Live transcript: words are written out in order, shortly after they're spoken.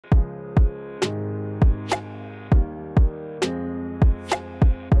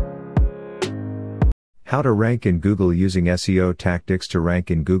How to rank in Google using SEO tactics. To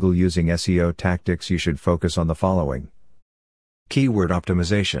rank in Google using SEO tactics, you should focus on the following. Keyword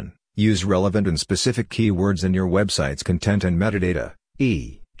optimization. Use relevant and specific keywords in your website's content and metadata,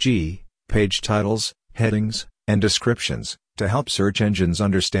 e.g., page titles, headings, and descriptions, to help search engines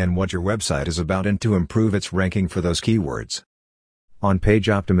understand what your website is about and to improve its ranking for those keywords. On page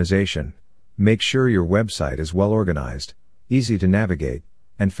optimization, make sure your website is well organized, easy to navigate,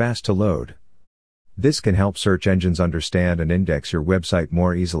 and fast to load. This can help search engines understand and index your website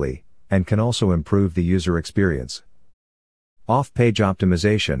more easily, and can also improve the user experience. Off-page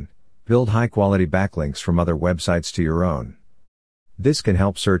optimization. Build high-quality backlinks from other websites to your own. This can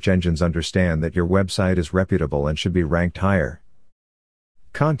help search engines understand that your website is reputable and should be ranked higher.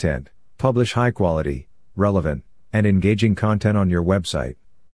 Content. Publish high-quality, relevant, and engaging content on your website.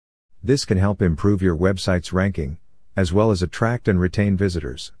 This can help improve your website's ranking, as well as attract and retain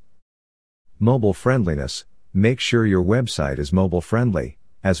visitors. Mobile friendliness. Make sure your website is mobile friendly,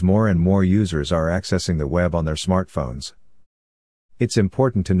 as more and more users are accessing the web on their smartphones. It's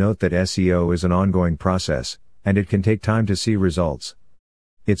important to note that SEO is an ongoing process, and it can take time to see results.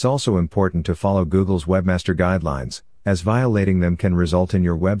 It's also important to follow Google's Webmaster Guidelines, as violating them can result in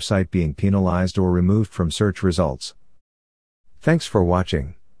your website being penalized or removed from search results. Thanks for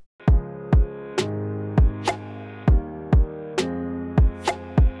watching.